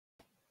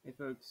Hey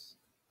folks,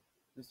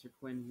 Mr.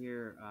 Quinn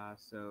here.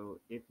 So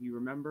if you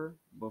remember,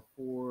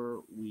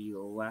 before we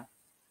left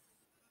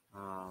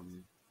a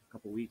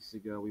couple weeks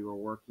ago, we were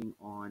working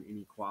on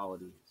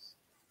inequalities.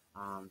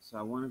 So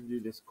I wanted to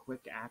do this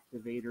quick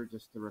activator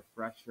just to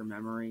refresh your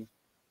memory.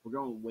 We're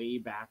going way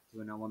back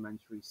to an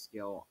elementary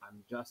skill.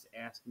 I'm just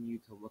asking you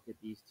to look at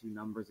these two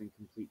numbers and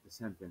complete the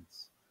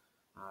sentence.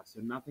 So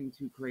nothing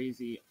too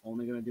crazy,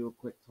 only going to do a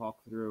quick talk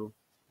through,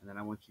 and then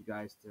I want you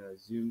guys to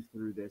zoom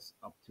through this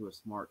up to a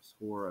smart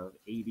score of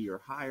 80 or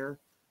higher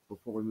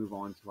before we move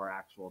on to our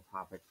actual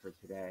topic for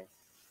today.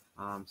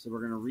 So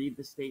we're going to read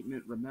the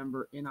statement.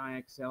 Remember, in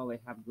IXL, they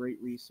have great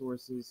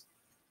resources.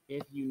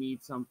 If you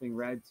need something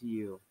read to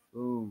you,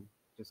 boom,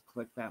 just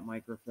click that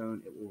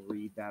microphone. It will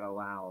read that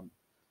aloud.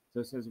 So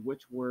it says,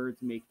 which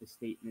words make the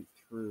statement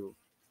true?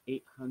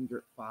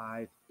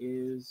 805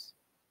 is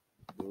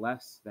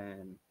less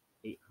than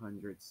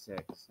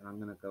 806, and I'm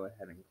going to go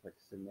ahead and click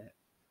submit.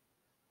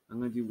 I'm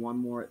going to do one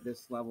more at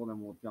this level,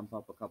 then we'll jump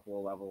up a couple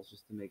of levels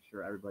just to make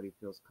sure everybody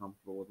feels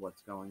comfortable with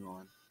what's going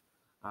on.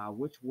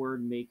 Which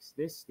word makes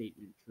this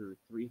statement true?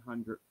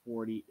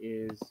 340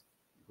 is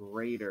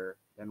greater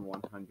than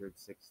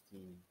 116.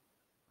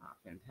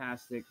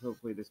 Fantastic.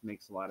 Hopefully this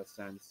makes a lot of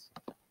sense.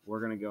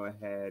 We're going to go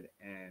ahead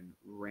and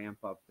ramp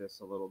up this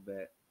a little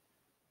bit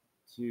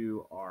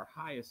to our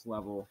highest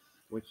level,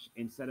 which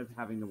instead of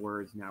having the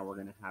words, now we're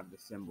going to have the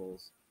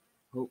symbols.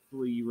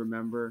 Hopefully you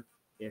remember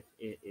if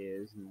it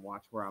is, and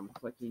watch where I'm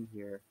clicking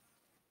here,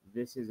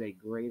 this is a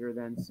greater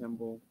than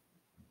symbol,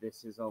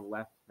 this is a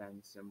less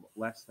than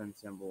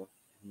symbol,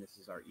 and this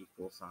is our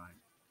equal sign.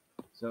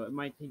 So it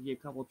might take you a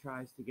couple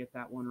tries to get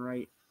that one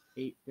right.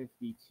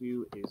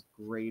 852 is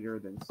greater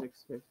than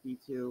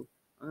 652.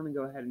 I'm going to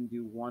go ahead and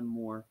do one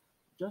more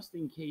just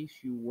in case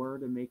you were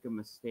to make a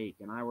mistake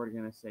and I were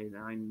going to say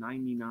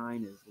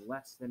 999 is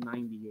less than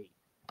 98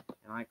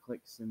 and I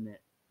click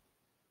submit.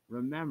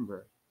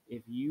 Remember,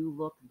 if you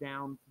look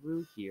down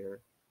through here,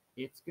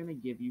 it's going to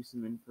give you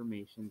some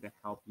information to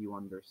help you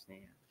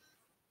understand.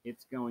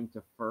 It's going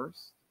to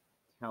first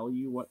tell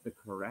you what the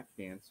correct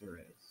answer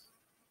is.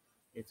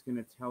 It's going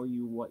to tell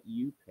you what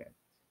you picked.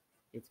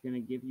 It's going to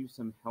give you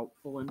some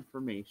helpful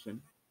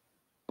information,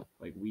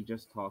 like we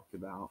just talked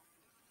about,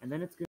 and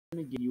then it's going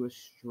to give you a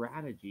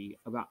strategy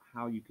about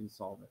how you can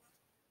solve it.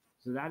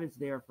 So that is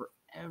there for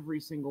every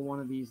single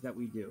one of these that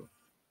we do.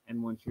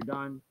 And once you're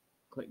done,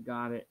 click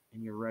got it,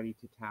 and you're ready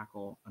to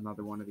tackle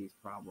another one of these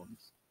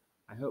problems.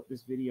 I hope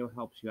this video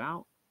helps you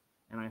out,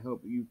 and I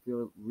hope you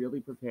feel really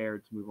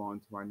prepared to move on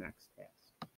to our next task.